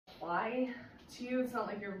apply to you. It's not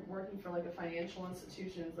like you're working for like a financial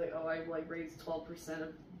institution. It's like, oh, I like raised 12%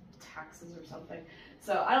 of taxes or something.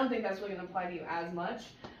 So I don't think that's really going to apply to you as much,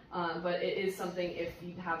 but it is something, if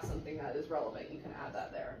you have something that is relevant, you can add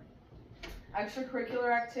that there.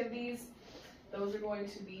 Extracurricular activities, those are going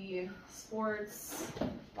to be sports,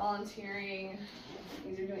 volunteering,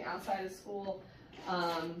 things you're doing outside of school,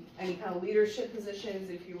 any kind of leadership positions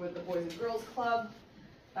if you're with the Boys and Girls Club,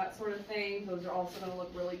 that sort of thing. Those are also going to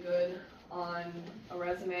look really good on a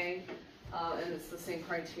resume, and it's the same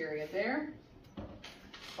criteria there.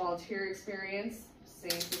 Volunteer experience,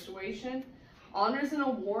 same situation. Honors and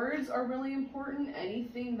awards are really important.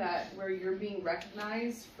 Anything where you're being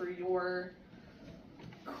recognized for your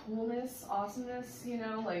coolness, awesomeness, you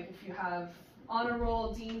know, like if you have honor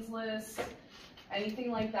roll, dean's list,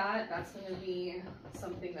 anything like that, that's going to be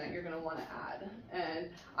something that you're going to want to add. And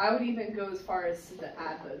I would even go as far as to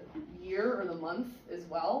add the year or the month as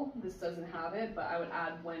well. This doesn't have it, but I would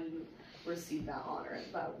add when you received that honor,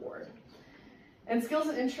 that award. And skills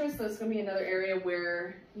and interests, that's going to be another area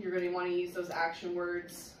where you're going to want to use those action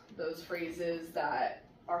words, those phrases that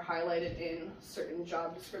are highlighted in certain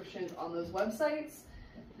job descriptions on those websites.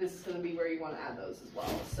 This is going to be where you want to add those as well.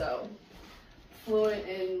 So fluent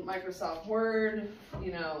in Microsoft Word,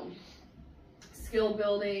 you know, skill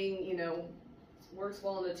building, you know, works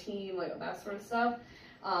well in a team, like that sort of stuff.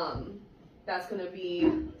 That's going to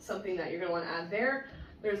be something that you're going to want to add there.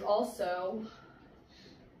 There's also,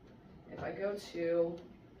 if I go to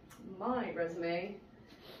my resume,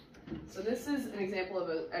 so this is an example of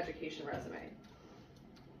an education resume.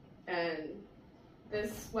 And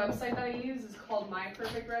this website that I use is called My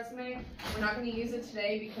Perfect Resume. We're not going to use it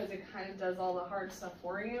today because it kind of does all the hard stuff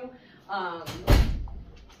for you.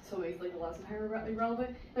 So it makes like the lesson highly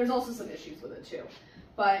relevant. There's also some issues with it too.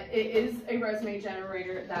 But it is a resume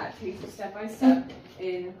generator that takes you step by step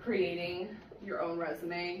in creating your own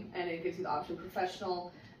resume, and it gives you the option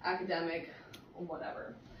professional, academic, or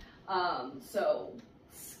whatever. So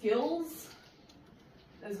skills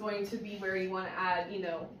is going to be where you want to add, you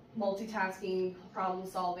know, multitasking, problem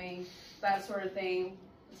solving, that sort of thing,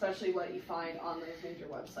 especially what you find on those major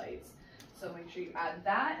websites. So make sure you add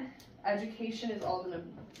that. Education is all going to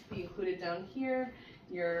be included down here.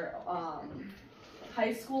 Your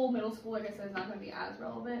high school, middle school, like I said, is not going to be as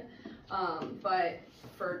relevant. But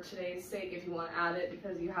for today's sake, if you want to add it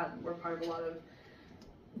because we're part of a lot of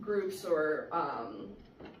groups or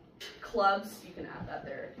clubs, you can add that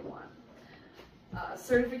there if you want.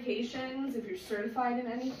 Certifications, if you're certified in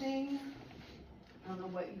anything. I don't know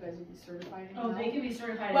what you guys would be certified in. Oh, they can be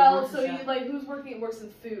certified. Well, so you like works in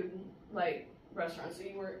food, like restaurants. So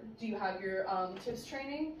do you have your tips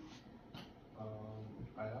training?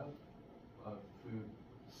 I have food.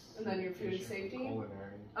 And then your food safety.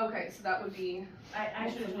 Culinary. Okay, so that would be.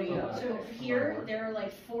 I should have told you. So here there are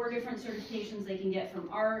like 4 different certifications they can get from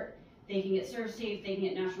art. They can get ServSafe, they can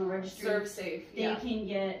get National Registry. ServSafe, yeah. They can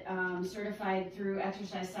get certified through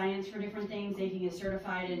exercise science for different things. They can get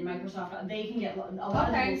certified in Microsoft. They can get a lot of them.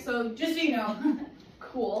 Okay, so just so you know.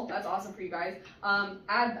 Cool, that's awesome for you guys.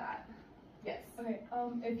 Add that. Yes. Okay,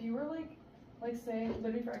 if you were like say,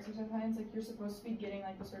 literally for exercise science, like you're supposed to be getting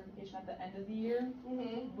like the certification at the end of the year,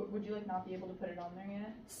 would you like not be able to put it on there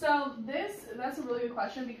yet? So that's a really good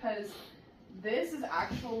question because this is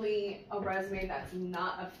actually a resume that's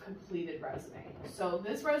not a completed resume. So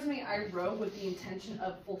this resume I wrote with the intention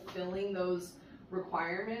of fulfilling those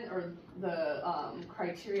requirements or the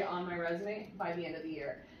criteria on my resume by the end of the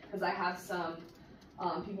year. Because I have some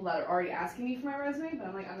people that are already asking me for my resume, but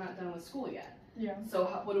I'm like, I'm not done with school yet. Yeah. So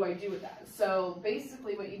what do I do with that? So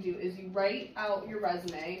basically what you do is you write out your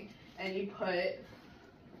resume and you put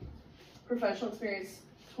professional experience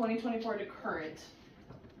 2024 to current,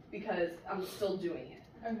 because I'm still doing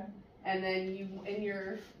it. Okay. And then you, in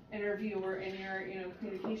your interview or in your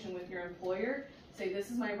communication with your employer, say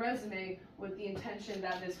this is my resume with the intention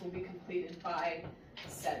that this will be completed by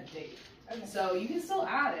said date. Okay. So you can still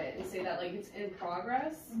add it and say that like it's in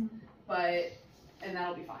progress, and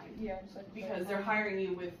that'll be fine. Yeah, just like because they're hiring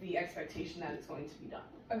you with the expectation that it's going to be done.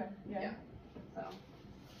 Okay. Yeah. So,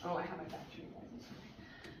 oh, I have my back to you guys.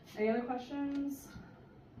 Any other questions?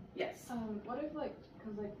 Yes. What if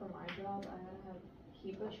because for my job I had to have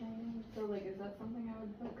HIPAA training, so is that something I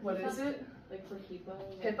would put? What is it? Like for HIPAA.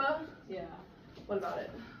 HIPAA? Yeah. What about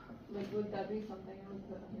it? Would that be something I would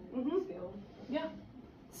put under skills? Yeah.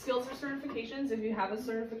 Skills or certifications, if you have a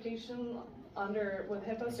certification with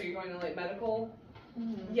HIPAA, so you're going to medical.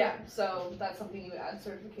 Yeah, so that's something you would add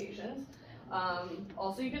certifications.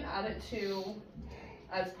 Also, you can add it to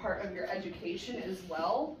as part of your education as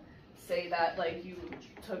well. Say that you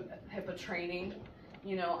took HIPAA training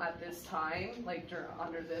you know, at this time, like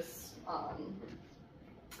under this,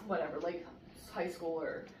 whatever, like high school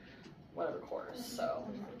or whatever course. So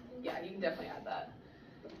yeah, you can definitely add that.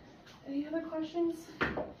 Any other questions?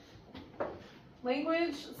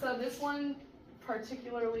 Language, so this one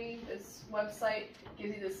particularly, this website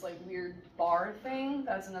gives you this like weird bar thing.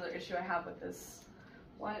 That's another issue I have with this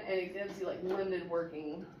one, and it gives you like limited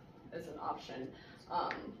working as an option.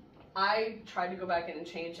 I tried to go back in and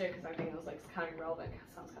change it because I think it was like kind of irrelevant. It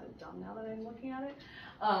sounds kind of dumb now that I'm looking at it,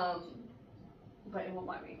 but it won't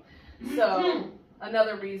let me. So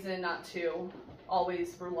another reason not to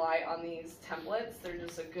always rely on these templates. They're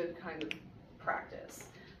just a good kind of practice.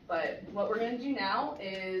 But what we're going to do now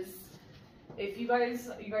is, if you guys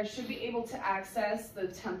should be able to access the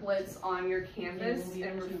templates on your Canvas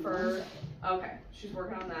and refer. Okay, she's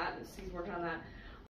working on that. She's working on that.